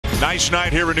Nice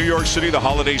night here in New York City. The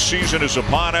holiday season is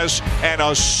upon us, and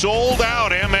a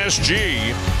sold-out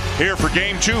MSG here for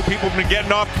Game 2. People have been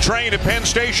getting off the train at Penn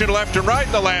Station left and right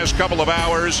in the last couple of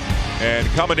hours and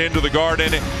coming into the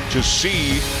Garden to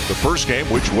see the first game,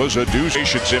 which was a doozy.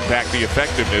 Impact the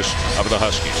effectiveness of the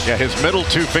Huskies. Yeah, his middle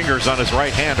two fingers on his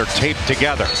right hand are taped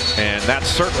together, and that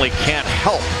certainly can't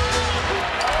help.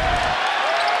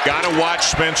 Gotta watch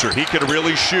Spencer. He could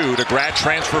really shoot. A grad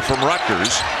transfer from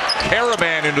Rutgers.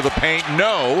 Caravan into the paint.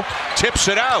 No. Tips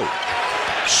it out.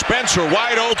 Spencer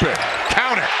wide open.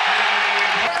 Count it.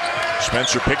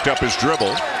 Spencer picked up his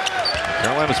dribble.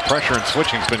 Carolina's pressure and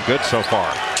switching has been good so far.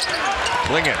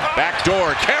 Klingen.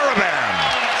 Backdoor. Caravan.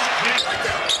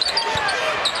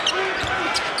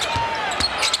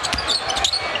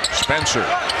 Spencer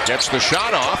gets the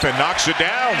shot off and knocks it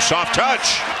down. Soft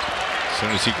touch. As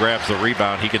soon as he grabs the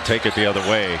rebound, he can take it the other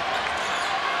way.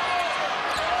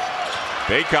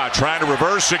 Baycott trying to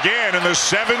reverse again, and the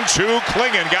 7-2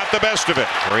 Klingen got the best of it.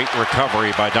 Great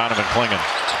recovery by Donovan Klingen.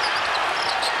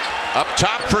 Up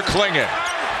top for Klingen,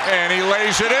 and he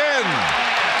lays it in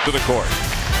to the court.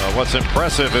 What's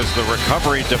impressive is the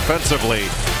recovery defensively.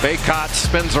 Baycott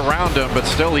spins around him, but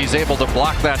still he's able to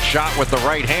block that shot with the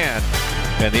right hand.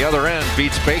 And the other end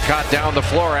beats Baycott down the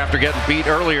floor after getting beat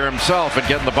earlier himself and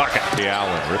getting the bucket.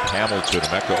 Allen, Rip Hamilton,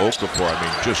 Emeka Okafor. I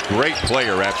mean, just great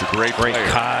player after great player.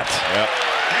 Cut. Yep.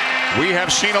 We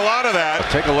have seen a lot of that.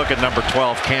 Take a look at number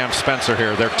 12, Cam Spencer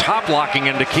here. They're top blocking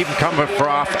him to keep him coming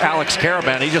off Alex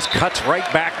Caravan. He just cuts right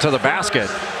back to the basket.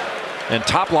 And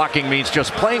top blocking means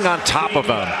just playing on top of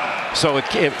him. So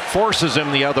it forces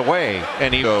him the other way.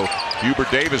 And so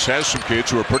Hubert Davis has some kids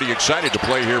who are pretty excited to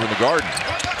play here in the Garden.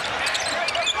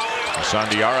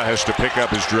 Sandiara has to pick up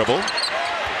his dribble.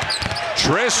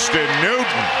 Tristan Newton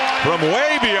from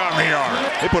way beyond the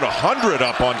arc. They put 100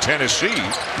 up on Tennessee.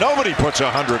 Nobody puts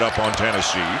 100 up on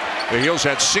Tennessee. The Heels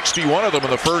had 61 of them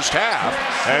in the first half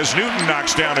as Newton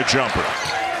knocks down a jumper.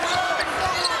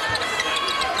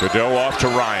 Cadeau off to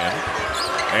Ryan,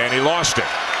 and he lost it.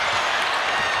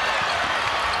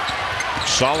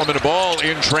 Solomon Ball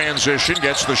in transition,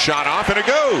 gets the shot off, and it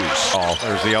goes. Oh,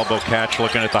 there's the elbow catch,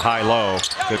 looking at the high-low.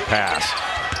 Good pass.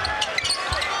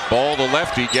 Ball, the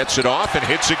lefty, gets it off and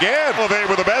hits again. Well, they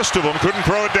were the best of them, couldn't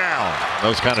throw it down.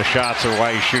 Those kind of shots are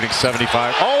why he's shooting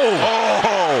 75.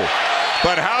 Oh!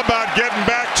 But how about getting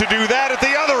back to do that at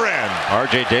the other end?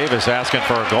 R.J. Davis asking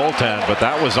for a goaltend, but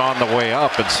that was on the way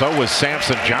up, and so was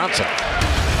Samson Johnson.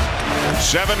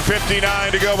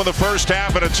 7:59 to go in the first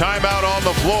half and a timeout on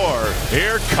the floor.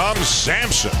 Here comes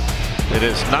Sampson. It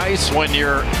is nice when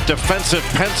your defensive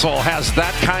pencil has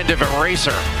that kind of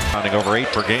eraser. Counting over 8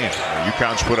 per game.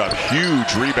 UConn's put up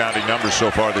huge rebounding numbers so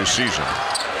far this season.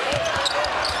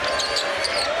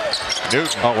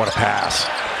 Newton. Oh, what a pass.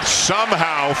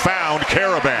 Somehow found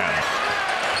Caravan.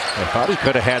 I thought he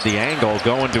could have had the angle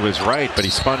going to his right, but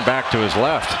he spun back to his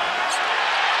left.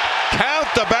 Count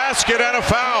the basket and a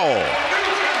foul.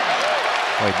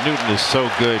 Like Newton is so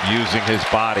good using his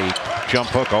body. Jump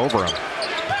hook over him.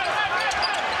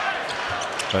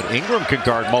 But Ingram can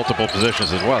guard multiple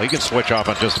positions as well. He can switch off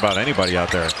on just about anybody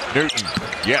out there. Newton,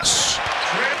 yes.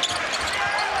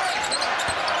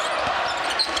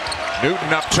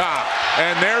 Newton up top.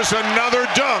 And there's another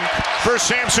dunk for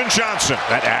Samson Johnson.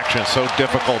 That action is so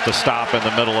difficult to stop in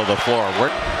the middle of the floor.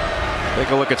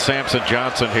 Take a look at Samson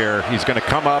Johnson here. He's going to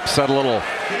come up, set a little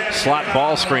slot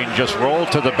ball screen, just roll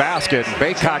to the basket. And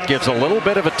Baycott gives a little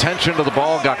bit of attention to the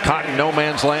ball, got caught in no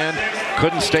man's land,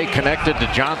 couldn't stay connected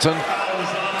to Johnson.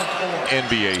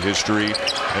 NBA history,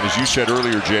 and as you said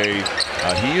earlier, Jay,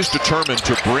 he is determined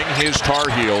to bring his Tar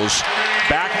Heels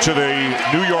back to the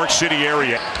New York City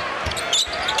area.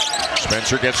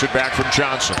 Spencer gets it back from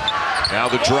Johnson. Now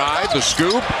the drive, the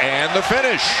scoop, and the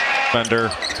finish. Fender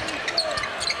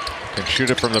can shoot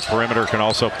it from the perimeter, can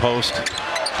also post.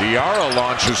 Diarra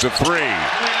launches a 3,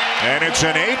 and it's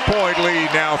an 8-point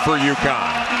lead now for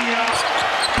UConn.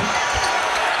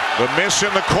 The miss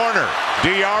in the corner.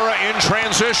 Diarra in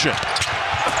transition.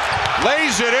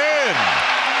 Lays it in.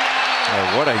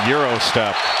 Oh, what a Euro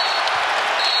step.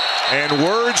 And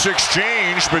words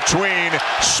exchanged between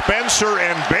Spencer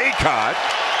and Baycott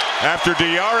after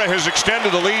Diarra has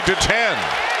extended the lead to 10.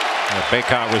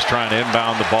 Baycott was trying to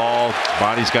inbound the ball.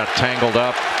 Bodies got tangled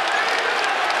up.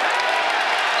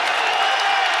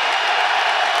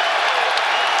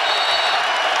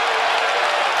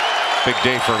 Big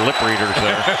day for lip readers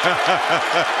there.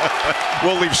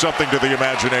 We'll leave something to the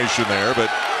imagination there, but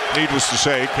needless to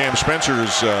say, Cam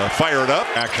Spencer's fired up.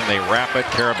 Action, they wrap it.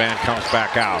 Caravan comes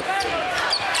back out.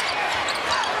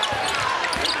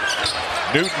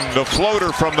 Newton, the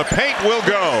floater from the paint, will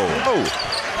go. Oh.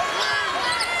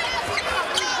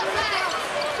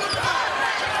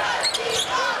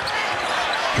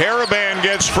 Caravan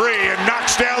gets free and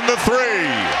knocks down the three.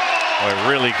 A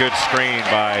really good screen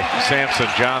by Samson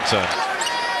Johnson.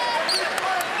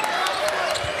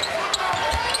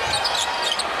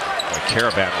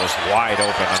 Caravan was wide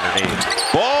open underneath.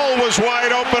 Ball was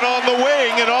wide open on the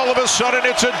wing, and all of a sudden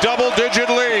it's a double-digit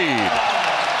lead.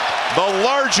 The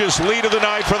largest lead of the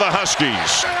night for the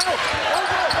Huskies.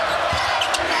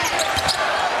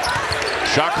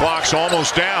 Shot clock's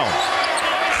almost down.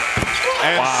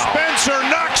 And wow. Spencer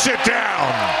knocks it down.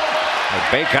 And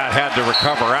Baycott had to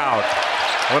recover out.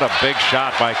 What a big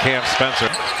shot by Cam Spencer.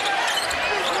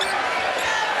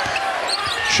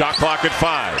 Shot clock at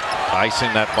 5.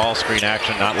 Icing that ball screen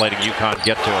action, not letting UConn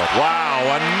get to it. Wow,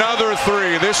 another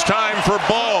three, this time for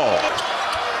Ball.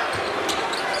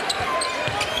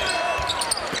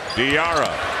 Diarra.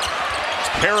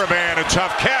 Caravan, a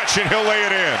tough catch, and he'll lay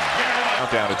it in.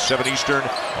 Countdown at 7 Eastern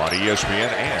on ESPN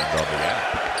and on the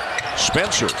app.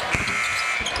 Spencer.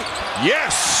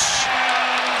 Yes!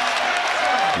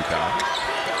 UConn.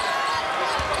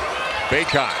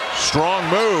 Baycott, strong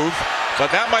move. But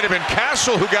that might have been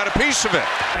Castle who got a piece of it.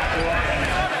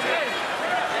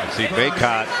 See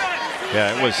Baycott,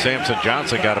 yeah, it was Samson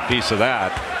Johnson got a piece of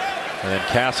that. And then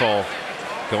Castle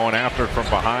going after it from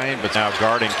behind, but now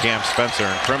guarding Cam Spencer.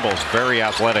 And Trimble's very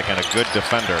athletic and a good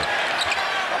defender.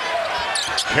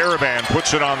 Caravan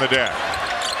puts it on the deck.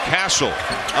 Castle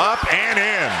up and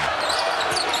in.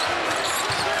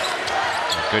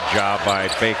 Good job by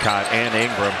Baycott and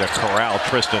Ingram to corral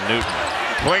Tristan Newton.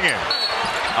 Klingen.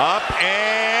 Up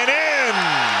and in.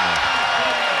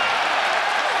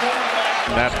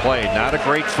 That play, not a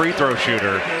great free throw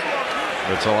shooter.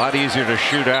 It's a lot easier to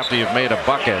shoot after you've made a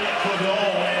bucket.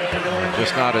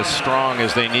 Just not as strong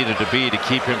as they needed to be to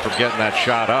keep him from getting that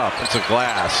shot up. It's a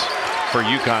glass for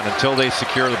UConn until they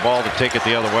secure the ball to take it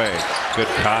the other way. Good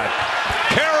cut.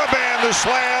 Caravan the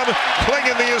slam,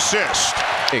 Klingen the assist.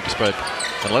 But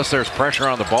unless there's pressure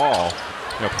on the ball,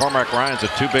 you know, Cormac Ryan's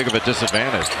at too big of a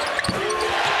disadvantage.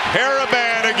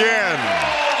 Caravan again.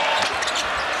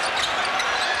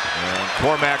 And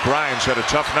Cormac Ryan's had a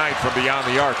tough night from beyond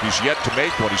the arc. He's yet to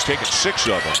make one. He's taken 6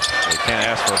 of them. They can't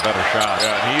ask for a better shot.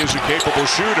 Yeah, and he is a capable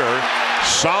shooter.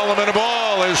 Solomon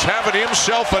Ball is having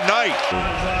himself a night.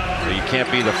 You can't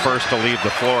be the first to leave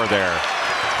the floor there.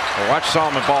 Watch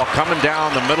Solomon Ball coming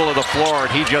down the middle of the floor,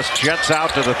 and he just jets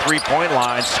out to the three-point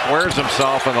line, squares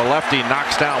himself, and the lefty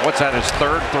knocks down. What's that, his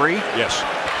third three? Yes.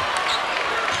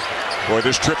 Boy,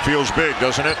 this trip feels big,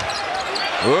 doesn't it?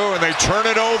 Ooh, and they turn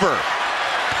it over.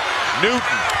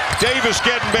 Newton. Davis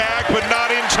getting back, but not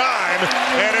in time.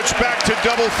 And it's back to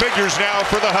double figures now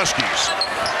for the Huskies.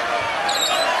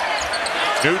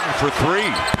 Newton for 3.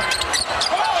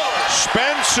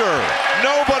 Spencer.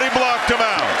 Nobody blocked him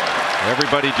out.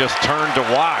 Everybody just turned to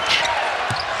watch.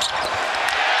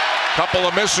 Couple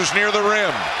of misses near the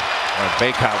rim. And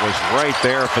Baycott was right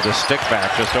there for the stick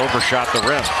back, just overshot the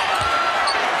rim.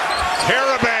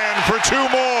 Caravan for 2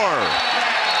 more.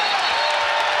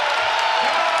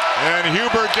 And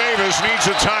Hubert Davis needs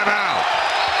a timeout.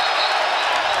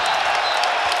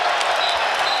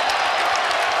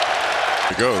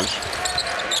 It goes.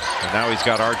 And now he's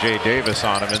got R.J. Davis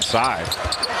on him inside.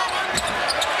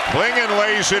 Klingen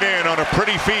lays it in on a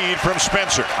pretty feed from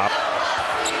Spencer.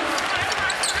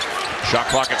 Shot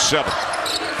clock at 7.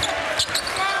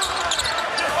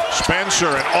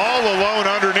 Spencer, and all alone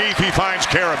underneath, he finds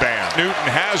Caravan. Newton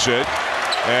has it,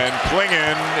 and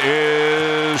Klingen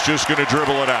is just going to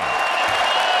dribble it out.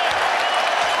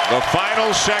 The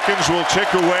final seconds will tick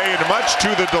away, and much to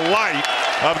the delight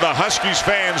of the Huskies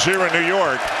fans here in New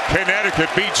York, Connecticut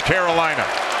beats Carolina.